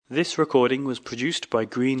This recording was produced by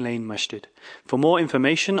Green Lane Masjid. For more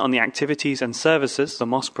information on the activities and services the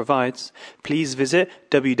mosque provides, please visit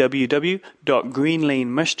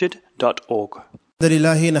www.greenlanemasjid.org. الحمد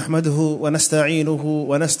لله نحمده ونستعينه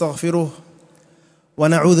ونستغفره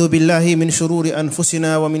ونعوذ بالله من شرور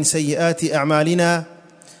أنفسنا ومن سيئات أعمالنا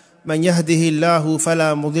من يهده الله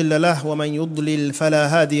فلا مضل له ومن يضلل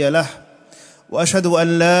فلا هادي له وأشهد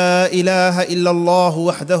أن لا إله إلا الله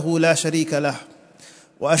وحده لا شريك له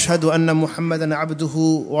وأشهد أن محمدًا عبده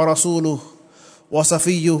ورسوله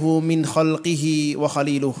وصفيه من خلقه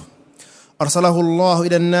وخليله أرسله الله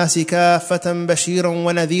إلى الناس كافة بشيرا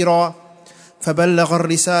ونذيرا فبلغ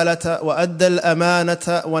الرسالة وأدى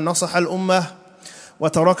الأمانة ونصح الأمة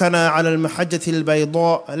وتركنا على المحجة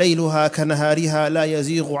البيضاء ليلها كنهارها لا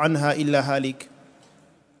يزيغ عنها إلا هالك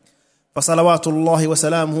فصلوات الله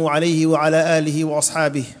وسلامه عليه وعلى آله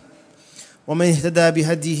وأصحابه ومن اهتدى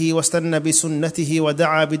بهديه واستنى بسنته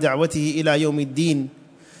ودعا بدعوته إلى يوم الدين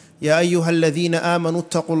يا أيها الذين آمنوا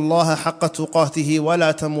اتقوا الله حق تقاته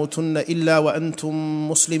ولا تموتن إلا وأنتم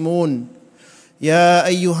مسلمون يا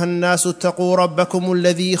أيها الناس اتقوا ربكم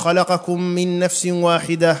الذي خلقكم من نفس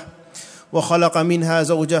واحدة وخلق منها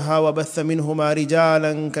زوجها وبث منهما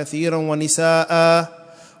رجالا كثيرا ونساء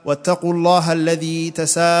واتقوا الله الذي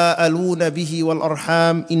تساءلون به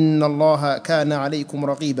والأرحام إن الله كان عليكم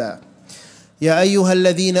رقيبا يا أيها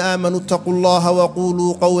الذين آمنوا اتقوا الله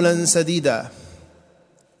وقولوا قولا سديدا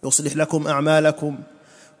يصلح لكم أعمالكم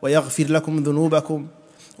ويغفر لكم ذنوبكم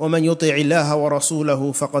ومن يطع الله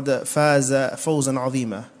ورسوله فقد فاز فوزا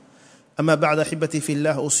عظيما أما بعد أحبتي في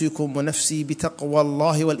الله أوصيكم ونفسي بتقوى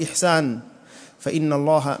الله والإحسان فإن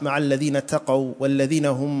الله مع الذين اتقوا والذين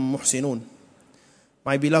هم محسنون.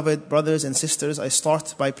 My beloved brothers and sisters, I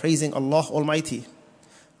start by praising Allah Almighty,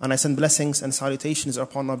 and I send blessings and salutations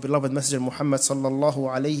upon our beloved Messenger Muhammad sallallahu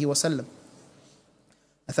alayhi wa sallam.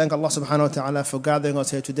 I thank Allah subhanahu wa ta'ala for gathering us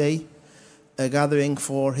here today, a gathering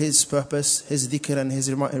for His purpose, His dhikr and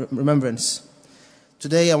His remembrance.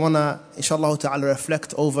 Today I want to, inshallah ta'ala,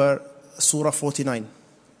 reflect over Surah 49,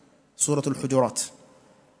 Surah Al-Hujurat.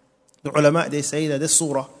 The ulama, they say that this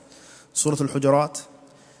Surah, Surah Al-Hujurat,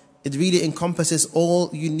 it really encompasses all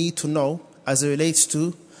you need to know as it relates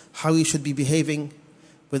to how you should be behaving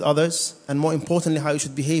with others, and more importantly, how you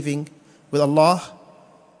should be behaving with Allah,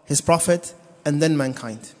 His Prophet, and then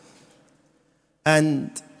mankind.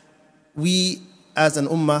 And we as an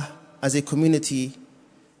ummah, as a community,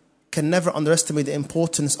 can never underestimate the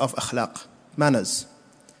importance of akhlaq, manners,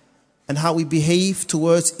 and how we behave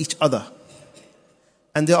towards each other.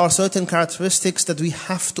 And there are certain characteristics that we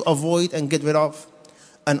have to avoid and get rid of,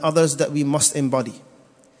 and others that we must embody.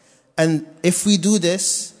 And if we do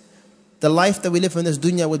this, the life that we live in this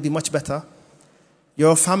dunya will be much better.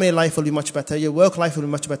 Your family life will be much better. Your work life will be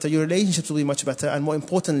much better. Your relationships will be much better. And more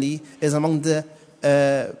importantly, is among the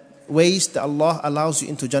ways that Allah allows you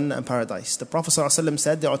into Jannah and paradise. The Prophet ﷺ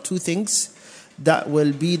said there are two things that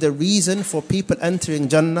will be the reason for people entering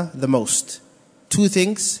Jannah the most. Two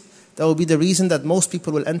things that will be the reason that most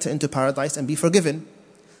people will enter into paradise and be forgiven.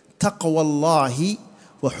 Taqwallahi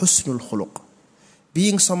wa husnul khuluq.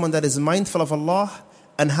 Being someone that is mindful of Allah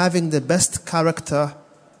and having the best character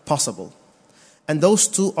possible. And those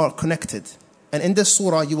two are connected. And in this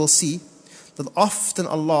surah you will see that often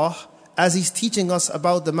Allah, as He's teaching us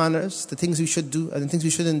about the manners, the things we should do and the things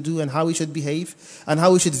we shouldn't do, and how we should behave and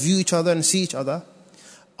how we should view each other and see each other,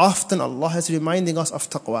 often Allah is reminding us of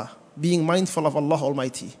taqwa, being mindful of Allah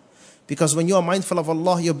Almighty. Because when you are mindful of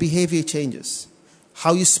Allah, your behavior changes.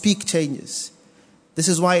 How you speak changes. This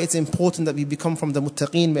is why it's important that we become from the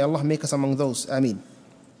muttaqeen. May Allah make us among those. Ameen.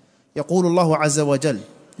 يقول الله عز وجل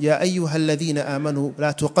يا أيها الذين آمنوا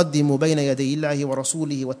لا تقدموا بين يدي الله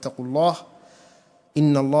ورسوله واتقوا الله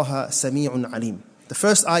إن الله سميع عليم. The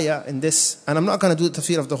first ayah in this, and I'm not going to do the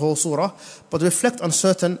tafsir of the whole surah, but reflect on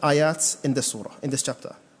certain ayats in this surah, in this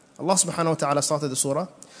chapter. Allah subhanahu wa ta'ala started the surah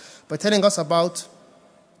by telling us about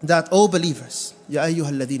that, O believers, يا أيها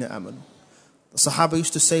الذين آمنوا. The Sahaba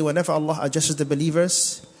used to say, whenever Allah addresses the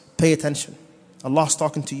believers, pay attention. Allah is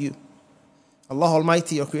talking to you. Allah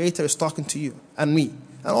Almighty, your Creator, is talking to you and me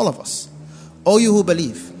and all of us. O you who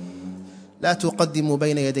believe, لا تقدموا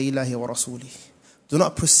بين يدي الله ورسوله. Do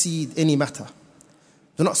not precede any matter.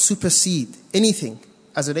 Do not supersede anything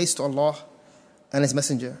as it relates to Allah and His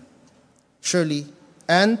Messenger. Surely,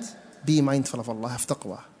 and be mindful of Allah, have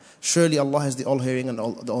taqwa. Surely Allah is the all-hearing and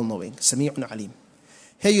the all-knowing. Sami'un alim.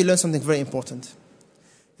 Here you learn something very important.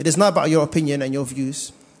 It is not about your opinion and your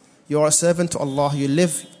views. You are a servant to Allah. You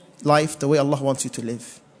live life the way Allah wants you to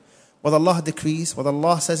live. What Allah decrees, what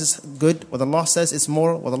Allah says is good, what Allah says is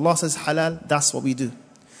moral, what Allah says is halal, that's what we do.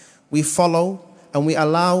 We follow and we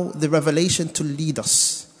allow the revelation to lead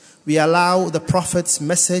us. We allow the Prophet's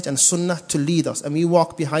message and sunnah to lead us, and we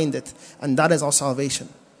walk behind it, and that is our salvation.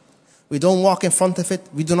 We don't walk in front of it,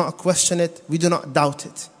 we do not question it, we do not doubt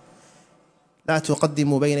it. لا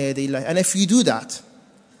تقدموا بين يدي الله. And if you do that,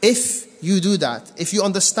 if you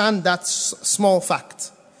understand that small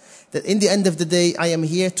fact, that in the end of the day, I am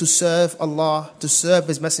here to serve Allah, to serve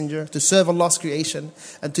His Messenger, to serve Allah's creation,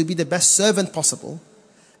 and to be the best servant possible,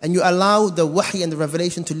 and you allow the wahy and the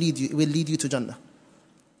revelation to lead you, it will lead you to Jannah.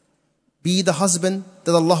 Be the husband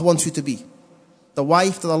that Allah wants you to be, the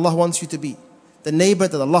wife that Allah wants you to be, the neighbor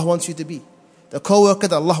that Allah wants you to be, the co-worker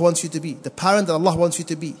that Allah wants you to be, the parent that Allah wants you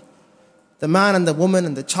to be, the man and the woman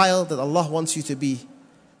and the child that Allah wants you to be.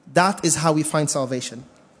 That is how we find salvation.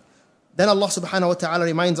 Then Allah subhanahu wa ta'ala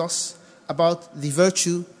reminds us about the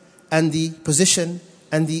virtue and the position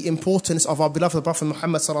and the importance of our beloved Prophet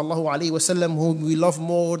Muhammad sallallahu alaihi wasallam, whom we love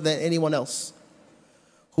more than anyone else.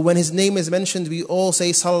 Who, when his name is mentioned, we all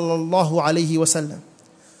say sallallahu alaihi wasallam.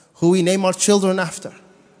 Who we name our children after.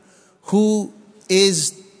 Who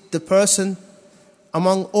is the person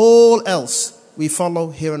among all else we follow,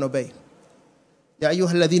 hear and obey. يا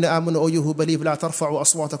أيها الذين آمنوا, O you who believe, لا ترفعوا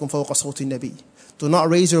أصواتكم فوق صوت النبي. Do not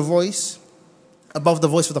raise your voice above the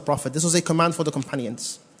voice of the Prophet. This was a command for the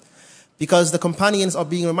companions. Because the companions are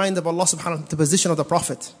being reminded of Allah subhanahu wa ta'ala, the position of the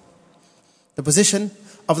Prophet. The position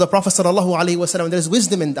of the Prophet sallallahu alaihi wasallam. There is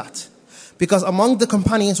wisdom in that. Because among the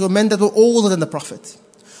companions were men that were older than the Prophet.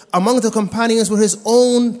 Among the companions were his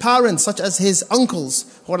own parents, such as his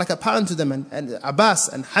uncles, who were like a parent to them, and Abbas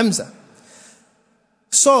and Hamza.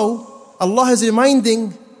 So, Allah is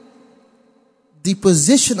reminding the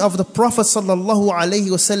position of the Prophet sallallahu alaihi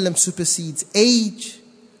wasallam supersedes age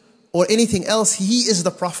or anything else. He is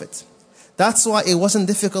the Prophet. That's why it wasn't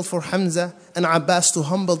difficult for Hamza and Abbas to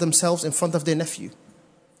humble themselves in front of their nephew.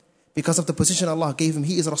 Because of the position Allah gave him.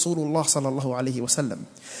 He is Rasulullah sallallahu alaihi wasallam.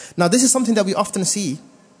 Now this is something that we often see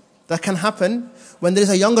that can happen when there is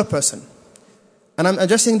a younger person. And I'm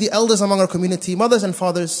addressing the elders among our community, mothers and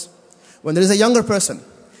fathers. When there is a younger person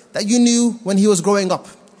that you knew when he was growing up,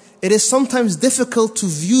 it is sometimes difficult to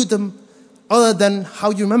view them other than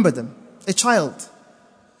how you remember them, a child.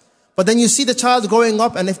 But then you see the child growing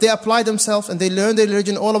up, and if they apply themselves and they learn their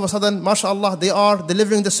religion, all of a sudden, mashallah, they are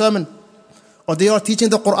delivering the sermon, or they are teaching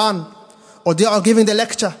the Quran, or they are giving the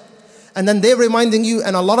lecture. And then they're reminding you,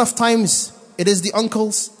 and a lot of times it is the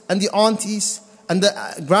uncles and the aunties and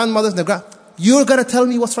the grandmothers and you're going to tell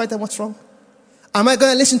me what's right and what's wrong? Am I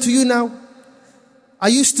going to listen to you now? I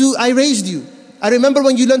raised you. I remember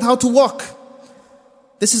when you learned how to walk.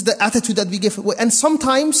 This is the attitude that we give. And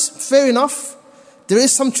sometimes, fair enough, there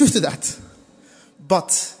is some truth to that.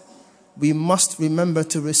 But we must remember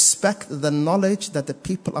to respect the knowledge that the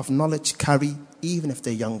people of knowledge carry, even if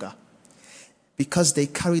they're younger. Because they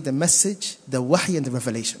carry the message, the wahy and the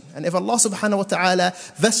revelation. And if Allah subhanahu wa ta'ala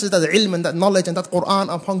vested that ilm and that knowledge and that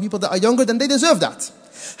Quran upon people that are younger, then they deserve that.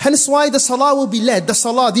 Hence why the salah will be led. The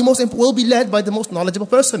salah, will be led by the most knowledgeable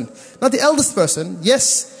person. Not the eldest person.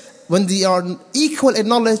 Yes, when they are equal in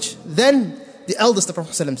knowledge, then the eldest, the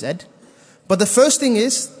Prophet ﷺ said. But the first thing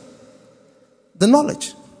is the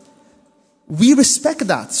knowledge. We respect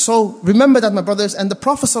that. So remember that, my brothers. And the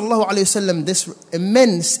Prophet ﷺ, this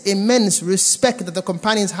immense respect that the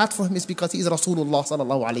companions had for him is because he is Rasulullah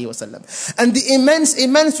ﷺ. And the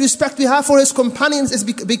immense respect we have for his companions is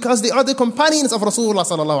because they are the companions of Rasulullah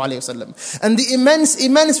ﷺ. And the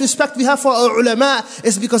immense respect we have for our ulama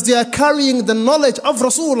is because they are carrying the knowledge of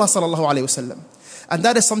Rasulullah ﷺ. And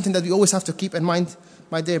that is something that we always have to keep in mind,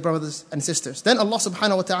 my dear brothers and sisters. Then Allah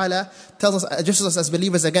subhanahu wa ta'ala tells us, addresses us as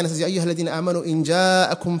believers again. He says, يَا أَيُّهَا الَّذِينَ آمَنُوا إِن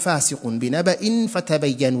جَاءَكُمْ فَاسِقٌ بِنَبَإٍ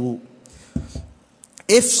فَتَبَيَّنُوا.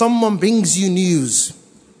 If someone brings you news,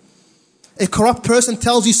 a corrupt person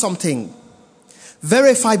tells you something,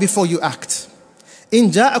 verify before you act.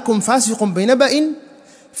 إِن جَاءَكُمْ فَاسِقٌ بِنَبَإٍ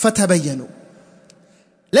فَتَبَيَّنُوا.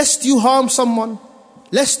 Lest you harm someone,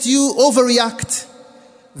 lest you overreact,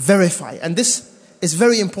 verify. And this is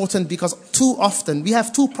very important because too often we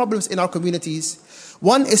have two problems in our communities.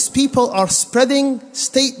 One is people are spreading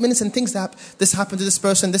statements and things that this happened to this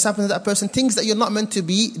person, this happened to that person, things that you're not meant to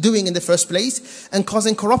be doing in the first place, and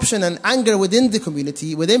causing corruption and anger within the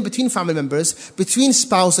community, between family members, between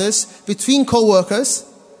spouses, between co-workers,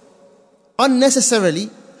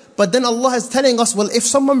 unnecessarily. But then Allah is telling us, well, if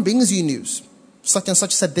someone brings you news, such and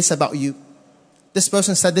such said this about you, this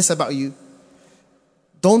person said this about you,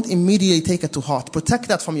 don't immediately take it to heart. Protect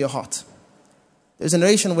that from your heart. There's a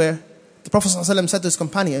narration where the Prophet ﷺ said to his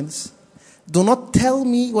companions, do not tell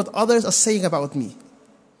me what others are saying about me.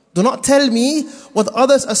 Do not tell me what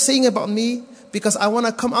others are saying about me, because I want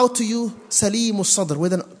to come out to you Salimus Sadr,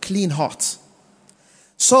 with a clean heart.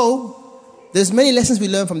 So, there's many lessons we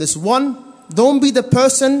learn from this. One, don't be the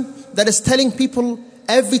person that is telling people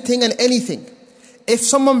everything and anything. If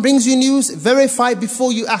someone brings you news, verify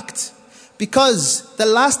before you act. Because the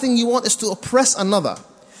last thing you want is to oppress another.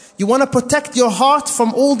 You want to protect your heart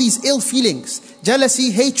from all these ill feelings.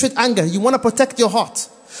 Jealousy, hatred, anger. You want to protect your heart.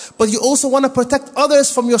 But you also want to protect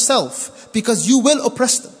others from yourself, because you will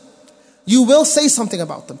oppress them. You will say something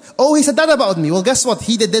about them. Oh, he said that about me. Well, guess what?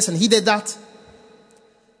 He did this and he did that.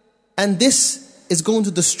 And this is going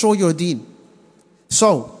to destroy your deen.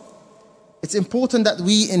 So, it's important that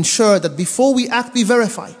we ensure that before we act, we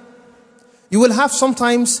verify. You will have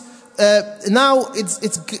sometimes, now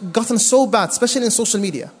it's gotten so bad, especially in social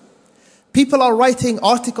media. People are writing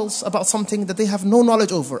articles about something that they have no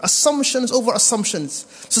knowledge over. Assumptions over assumptions.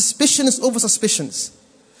 Suspicions over suspicions.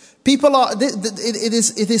 People are,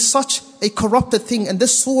 it is such a corrupted thing, and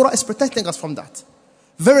this surah is protecting us from that.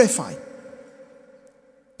 Verify.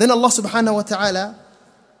 Then Allah subhanahu wa ta'ala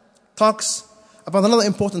talks about another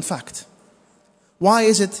important fact. Why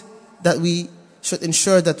is it that we should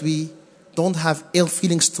ensure that we don't have ill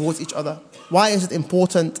feelings towards each other? Why is it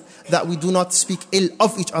important that we do not speak ill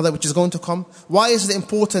of each other, which is going to come? Why is it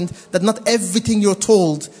important that not everything you're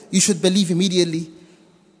told you should believe immediately?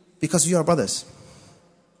 Because we are brothers.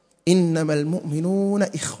 إِنَّمَا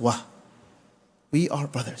الْمُؤْمِنُونَ إِخْوَةً. We are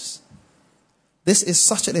brothers. This is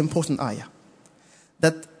such an important ayah,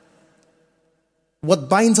 that what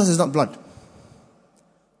binds us is not blood.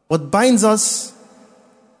 What binds us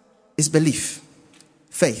is belief,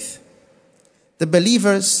 faith. The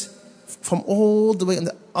believers from all the way on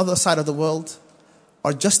the other side of the world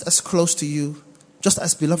are just as close to you, just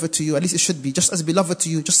as beloved to you, at least it should be, just as beloved to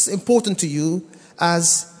you, just as important to you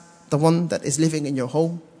as the one that is living in your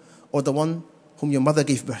home or the one whom your mother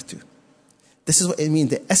gave birth to. This is what it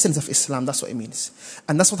means, the essence of Islam, that's what it means.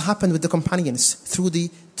 And that's what happened with the companions. Through the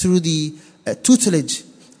tutelage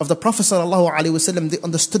of the Prophet ﷺ, they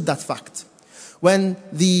understood that fact. When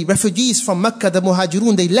the refugees from Mecca, the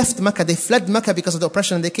Muhajirun, they left Mecca, they fled Mecca because of the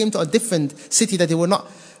oppression, and they came to a different city that they were not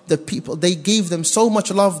the people. They gave them so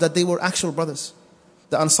much love that they were actual brothers,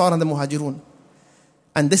 the Ansar and the Muhajirun.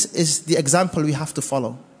 And this is the example we have to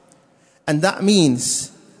follow. And that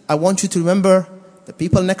means, I want you to remember the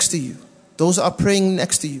people next to you, those that are praying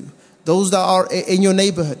next to you, those that are in your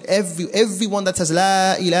neighborhood. Everyone that says,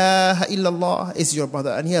 La ilaha illallah is your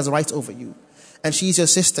brother, and he has rights over you. And she is your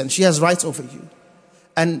sister, and she has rights over you.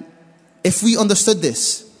 And if we understood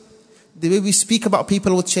this, the way we speak about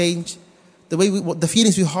people would change, the way the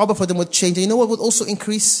feelings we harbor for them would change. And you know what would also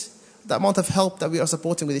increase? The amount of help that we are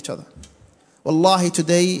supporting with each other. Wallahi,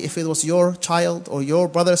 today, if it was your child or your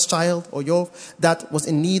brother's child or that was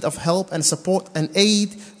in need of help and support and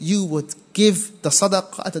aid, you would give the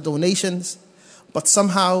sadaqah, the donations. But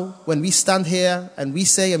somehow, when we stand here and we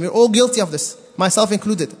say, and we're all guilty of this, myself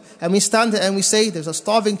included, and we stand there and we say, there's a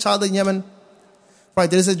starving child in Yemen, right?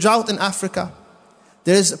 There is a drought in Africa,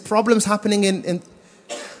 there is problems happening in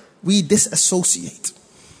we disassociate.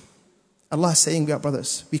 Allah is saying we are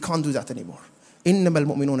brothers. We can't do that anymore. إِنَّمَا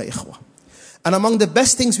الْمُؤْمِنُونَ إِخْوَةً. And among the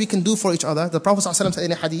best things we can do for each other, the Prophet ﷺ said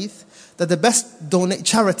in a hadith, that the best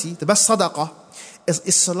charity, the best sadaqah, is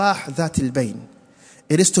إِصْلَاحْ ذَاتِ الْبَيْنِ.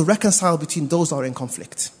 It is to reconcile between those that are in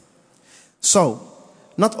conflict. So,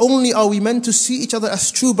 not only are we meant to see each other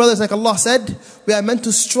as true brothers, like Allah said, we are meant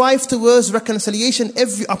to strive towards reconciliation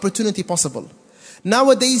every opportunity possible.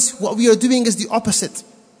 Nowadays, what we are doing is the opposite.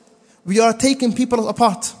 We are taking people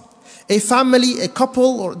apart. A family, a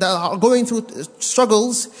couple that are going through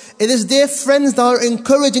struggles, it is their friends that are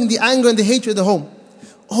encouraging the anger and the hatred in the home.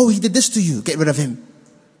 Oh, he did this to you, get rid of him.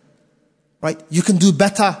 Right? You can do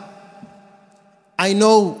better. I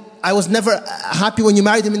know I was never happy when you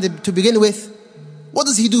married him to begin with. What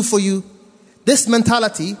does he do for you? This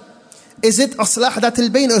mentality, is it aslah dhatil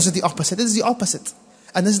bayn or is it the opposite? It is the opposite.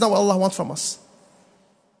 And this is not what Allah wants from us.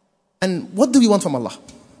 And what do we want from Allah?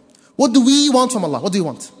 What do we want from Allah? What do we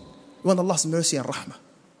want? We want Allah's mercy and rahmah.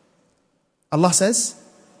 Allah says,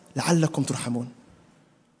 لَعَلَّكُمْ تُرْحَمُونَ.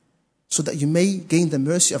 So that you may gain the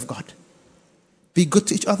mercy of God. Be good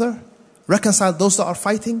to each other, reconcile those that are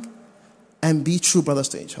fighting, and be true brothers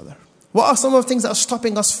to each other. What are some of the things that are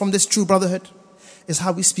stopping us from this true brotherhood? Is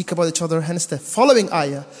how we speak about each other. Hence the following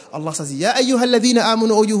ayah, Allah says, Ya ayyuha alladhina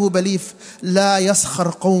amanu, O you who believe, La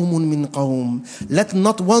yaskhar qawmun min qawm. Let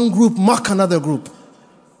not one group mock another group.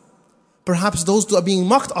 Perhaps those who are being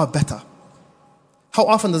mocked are better. How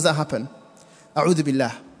often does that happen? A'udhu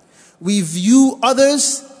billah. We view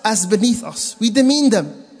others as beneath us. We demean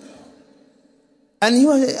them. And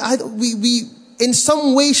we, in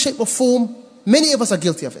some way, shape or form, many of us are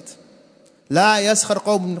guilty of it. لا يسخر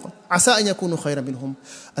قوم عسى أن يكونوا خيرا منهم.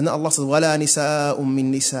 And Allah says, ولا نساء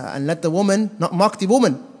من نساء. And let the woman not mock the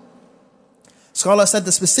woman. Scholars said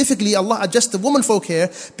that specifically Allah adjusts the woman folk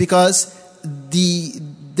here because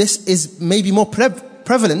this is maybe more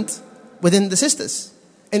prevalent within the sisters.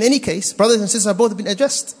 In any case, brothers and sisters have both been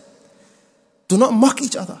addressed. Do not mock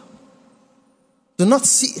each other. Do not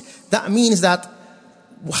see. That means that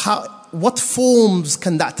what forms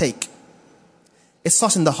can that take? It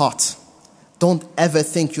starts in the heart. Don't ever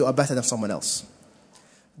think you are better than someone else.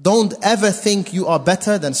 Don't ever think you are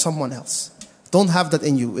better than someone else. Don't have that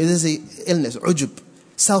in you. It is an illness, ujub,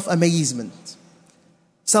 self-amazement.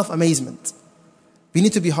 Self-amazement. We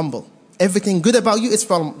need to be humble. Everything good about you is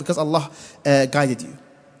because Allah guided you.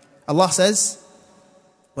 Allah says,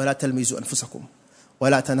 وَلَا تَلْمِزُوا أَنفُسَكُمْ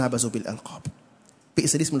وَلَا تَنَابَزُوا بِالْأَلْقَابِ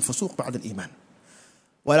بئس الاسم الفسوق بعد الإيمان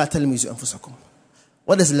وَلَا تَلْمِزُوا أَنفُسَكُمْ.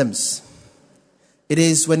 What is lams?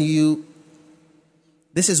 This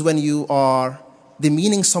is when you are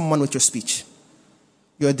demeaning someone with your speech.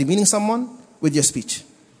 You are demeaning someone with your speech.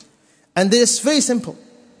 And this is very simple.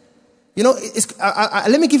 You know,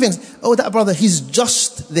 let me give you an example. Oh, that brother, he's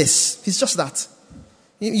just this. He's just that.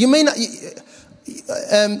 You may not,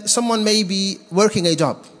 someone may be working a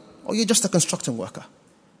job. Or you're just a construction worker.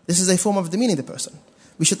 This is a form of demeaning the person.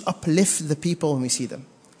 We should uplift the people when we see them.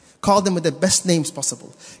 Call them with the best names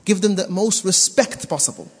possible. Give them the most respect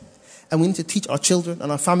possible. And we need to teach our children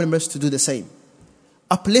and our family members to do the same.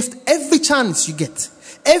 Uplift every chance you get.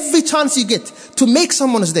 Every chance you get to make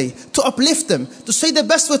someone's day, to uplift them, to say the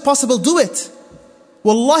best way possible, do it.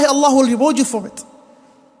 Wallahi, Allah will reward you for it.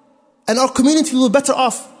 And our community will be better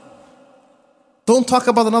off. Don't talk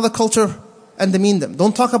about another culture and demean them.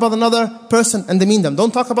 Don't talk about another person and demean them.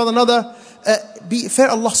 Don't talk about another. Be fair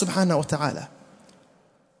Allah subhanahu wa ta'ala.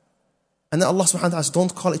 And then Allah subhanahu wa ta'ala says,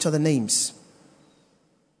 don't call each other names.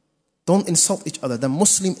 Don't insult each other. The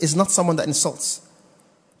Muslim is not someone that insults.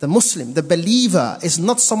 The Muslim, the believer, is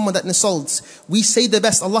not someone that insults. We say the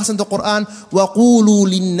best. Allah says in the Quran, وَقُولُوا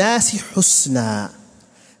لِلنَّاسِ حُسْنًا.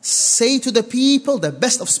 Say to the people the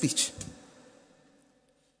best of speech.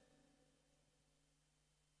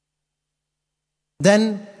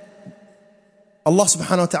 Then Allah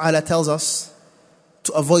subhanahu wa ta'ala tells us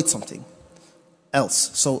to avoid something else.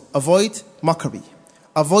 So avoid mockery.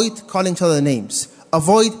 Avoid calling each other names.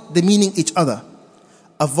 Avoid demeaning each other.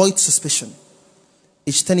 Avoid suspicion.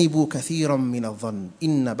 اجتنبوا كثيرا من الظن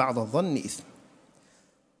إن بعض الظن إثم.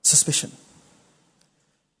 Suspicion.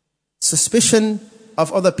 Suspicion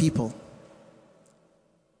of other people.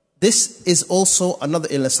 This is also another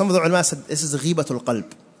illness. Some of the ulama said this is ghibatul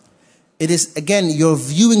qalb. It is, again, you're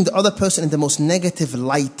viewing the other person in the most negative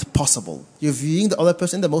light possible. You're viewing the other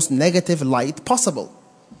person in the most negative light possible.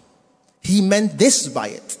 He meant this by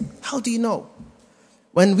it. How do you know?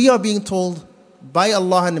 When we are being told by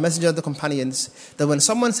Allah and the Messenger of the companions that when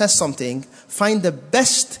someone says something, find the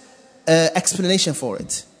best explanation for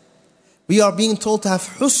it. We are being told to have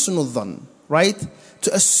husnul dhan, right?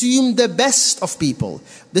 To assume the best of people.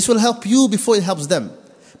 This will help you before it helps them.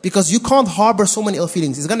 Because you can't harbor so many ill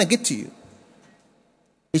feelings. It's going to get to you.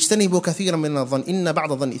 اجتنبوا كثيرا من الظن إن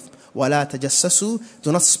بعض الظن إثم ولا تجسسوا.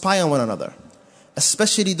 Do not spy on one another.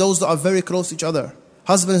 Especially those that are very close to each other.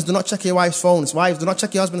 Husbands, do not check your wife's phones. Wives, do not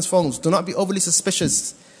check your husband's phones. Do not be overly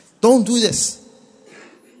suspicious. Don't do this.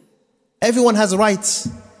 Everyone has rights.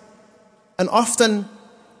 And often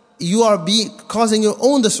you are causing your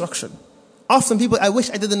own destruction. Often people, I wish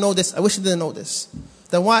I didn't know this. I wish I didn't know this.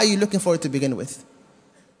 Then why are you looking for it to begin with?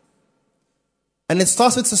 And it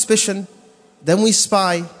starts with suspicion. Then we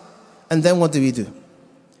spy. And then what do?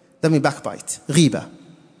 Then we backbite. Ghiba.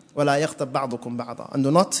 وَلَا يَغْتَبْ بَعْضُكُمْ بَعْضًا. And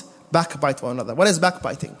do not backbite one another. What is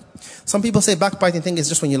backbiting? Some people say backbiting thing is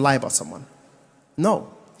just when you lie about someone.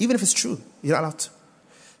 No. Even if it's true, you're not allowed to.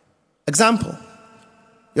 Example.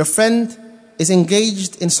 Your friend is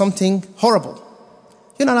engaged in something horrible.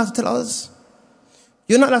 You're not allowed to tell others.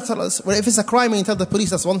 You're not allowed to tell others. Well, if it's a crime and you tell the police,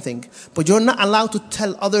 that's one thing. But you're not allowed to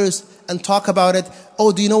tell others and talk about it.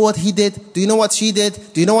 Oh, do you know what he did? Do you know what she did?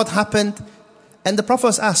 Do you know what happened? And the Prophet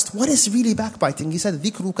was asked, what is really backbiting? He said,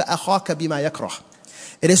 ذِكْرُكَ أَخَاكَ بِمَا يَكْرَهُ.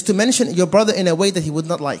 It is to mention your brother in a way that he would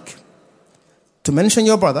not like. To mention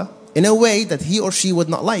your brother in a way that he or she would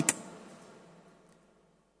not like.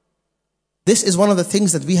 This is one of the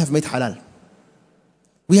things that we have made halal.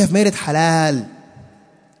 We have made it halal.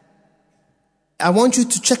 I want you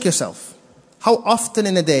to check yourself. How often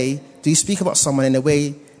in a day do you speak about someone in a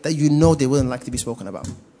way that you know they wouldn't like to be spoken about?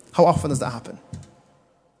 How often does that happen?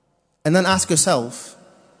 And then ask yourself,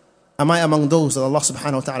 am I among those that Allah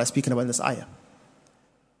subhanahu wa ta'ala is speaking about in this ayah?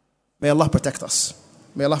 May Allah protect us.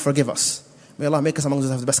 May Allah forgive us. May Allah make us among those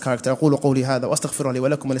who have the best character. أقول قولي هذا وأستغفر لي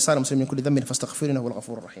ولكم ولسائر المسلمين من كل ذنب فاستغفروه إنه هو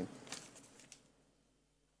الغفور الرحيم.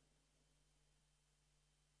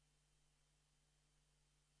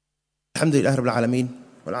 الحمد لله رب العالمين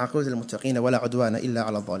والعاقبة للمتقين ولا عدوان إلا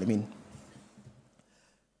على الظالمين.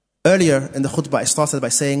 Earlier in the khutbah, I started by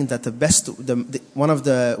saying that one of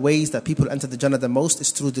the ways that people enter the Jannah the most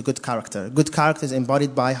is through the good character. Good character is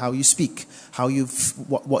embodied by how you speak,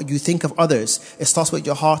 what you think of others. It starts with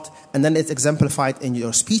your heart, and then it's exemplified in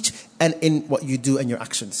your speech and in what you do and your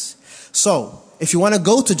actions. So, if you want to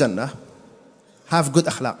go to Jannah, have good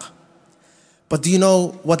akhlaq. But do you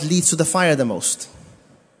know what leads to the fire the most?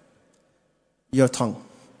 Your tongue,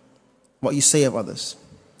 what you say of others.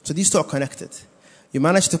 So these two are connected. You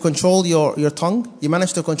manage to control your tongue, you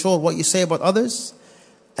manage to control what you say about others,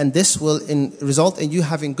 and this will result in you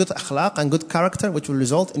having good akhlaq and good character, which will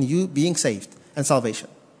result in you being saved and salvation.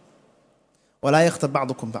 وَلَا يَغْتَبْ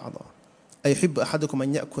بَعْضُكُمْ بَعْضًا أَيُحِبُّ أَحَدُكُمْ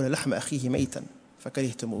أَنْ يَأْكُلَ لَحْمَ أَخِيهِ مَيْتًا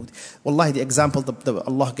فَكَرِهْتُمُوهُ. Wallahi, the example that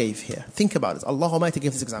Allah gave here. Think about it. Allah Almighty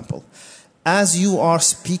gave this example. As you are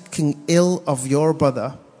speaking ill of your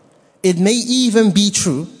brother, it may even be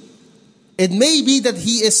true. It may be that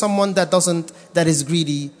he is someone that is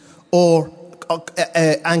greedy or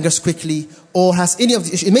angers quickly or has any of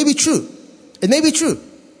the issues. It may be true. It may be true.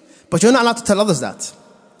 But you're not allowed to tell others that.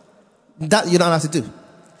 That you're not allowed to do.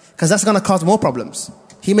 Because that's going to cause more problems.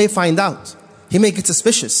 He may find out. He may get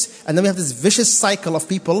suspicious. And then we have this vicious cycle of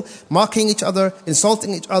people mocking each other,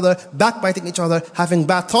 insulting each other, backbiting each other, having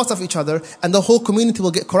bad thoughts of each other, and the whole community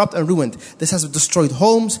will get corrupt and ruined. This has destroyed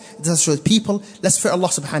homes, this has destroyed people. Let's fear Allah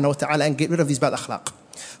subhanahu wa ta'ala and get rid of these bad akhlaq.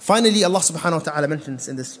 Finally, Allah subhanahu wa ta'ala mentions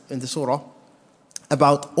in the surah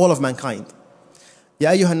about all of mankind.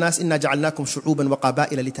 يا أيها الناس إنا جعلناكم شعوبا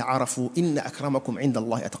وقبائل لتعارفوا إن أكرمكم عند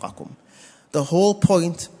الله أتقاكم. The whole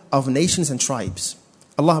point of nations and tribes.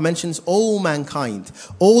 Allah mentions all mankind.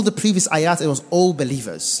 All the previous ayat, it was all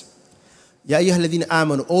believers. Ya ayyuha alladhina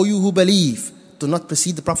amanu, all you who believe, do not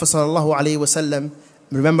precede the Prophet sallallahu alaihi wasallam.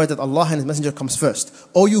 Remember that Allah and His Messenger comes first.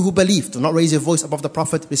 All you who believe, do not raise your voice above the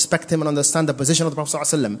Prophet. Respect him and understand the position of the Prophet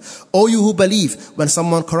sallallahu alaihi wasallam. All you who believe, when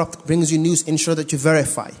someone corrupt brings you news, ensure that you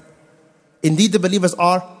verify. Indeed, the believers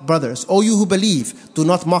are brothers. All you who believe, do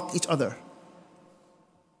not mock each other.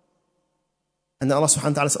 And then Allah subhanahu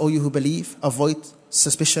wa ta'ala says, all you who believe, avoid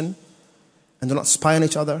suspicion and do not spy on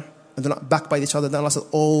each other and do not backbite each other. Then Allah says,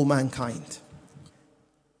 all mankind.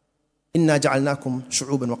 إِنَّا جَعَلْنَاكُمْ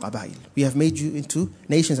شُعُوبًا وَقَبَائِلٍ. We have made you into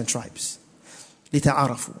nations and tribes.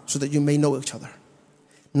 لِتَعَارَفُوا. So that you may know each other.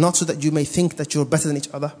 Not so that you may think that you're better than each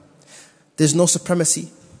other. There's no supremacy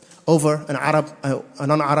over an Arab, a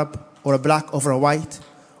non-Arab, or a black over a white,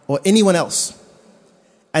 or anyone else.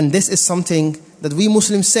 And this is something that we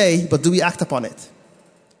Muslims say, but do we act upon it?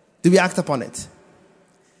 Do we act upon it?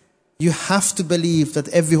 You have to believe that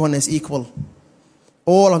everyone is equal.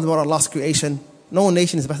 All of them are Allah's creation. No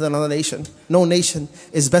nation is better than another nation. No nation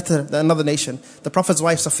is better than another nation. The Prophet's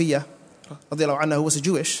wife, Safiya, radiallahu anha, who was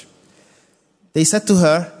Jewish, they said to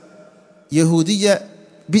her, Yahudiya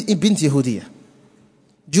bint Yahudiya.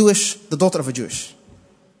 Jewish, the daughter of a Jewish.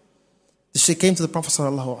 She came to the Prophet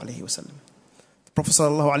sallallahu alaihi wasallam. The Prophet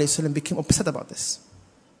sallallahu alaihi wasallam became upset about this.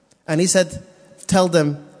 And he said, tell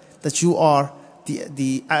them that you are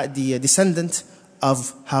the descendant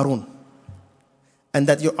of Harun. And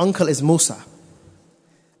that your uncle is Musa.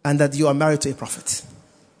 And that you are married to a prophet.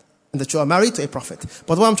 And that you are married to a prophet.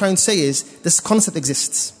 But what I'm trying to say is, this concept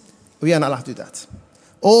exists. We are not allowed to do that.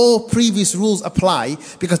 All previous rules apply.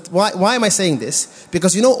 Because why am I saying this?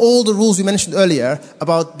 Because you know all the rules we mentioned earlier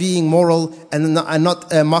about being moral and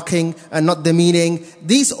not mocking and not demeaning.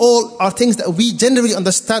 These all are things that we generally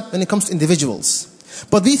understand when it comes to individuals.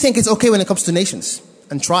 But we think it's okay when it comes to nations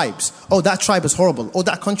and tribes. Oh, that tribe is horrible. Oh,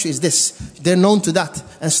 that country is this. They're known to that.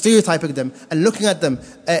 And stereotyping them and looking at them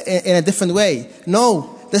in a different way.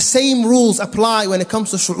 No. The same rules apply when it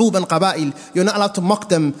comes to shu'ub and qaba'il. You're not allowed to mock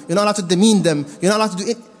them. You're not allowed to demean them. You're not allowed to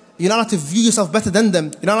do it. You're not allowed to view yourself better than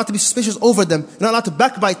them. You're not allowed to be suspicious over them. You're not allowed to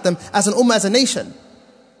backbite them as an ummah, as a nation.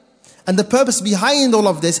 And the purpose behind all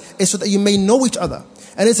of this is so that you may know each other.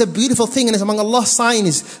 And it's a beautiful thing, and it's among Allah's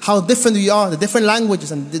signs how different we are, the different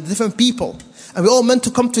languages and the different people. And we're all meant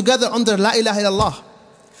to come together under La ilaha illallah.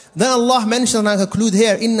 Then Allah mentions, and I conclude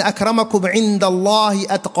here, إِنَّ أَكْرَمَكُمْ عِنْدَ اللَّهِ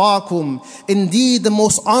أَتْقَاكُمْ. Indeed, the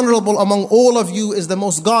most honorable among all of you is the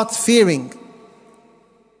most God-fearing.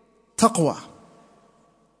 Taqwa.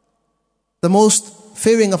 The most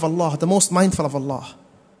fearing of Allah, the most mindful of Allah.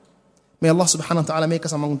 May Allah subhanahu wa ta'ala make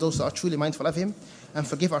us among those that are truly mindful of Him and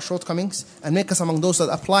forgive our shortcomings and make us among those that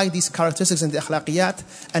apply these characteristics in the akhlaqiyat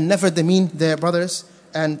and never demean their brothers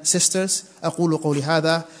and sisters, أقول قولي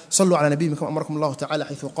هذا صلوا على نبيكم أمركم الله تعالى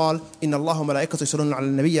حيث قال إن الله وملائكته يصلون على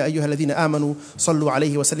النبي أيها الذين آمنوا صلوا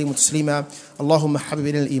عليه وسلموا تسليما اللهم حبب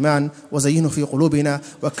إلينا الإيمان وزينه في قلوبنا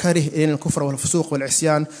وكره إلينا الكفر والفسوق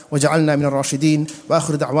والعصيان وجعلنا من الراشدين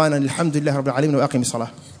وآخر دعوانا الحمد لله رب العالمين وأقم الصلاة.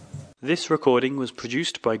 This recording was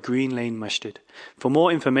produced by Green Lane Masjid. For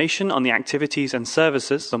more information on the activities and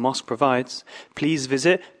services the mosque provides, please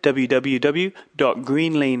visit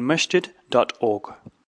www.greenlanemasjid.org.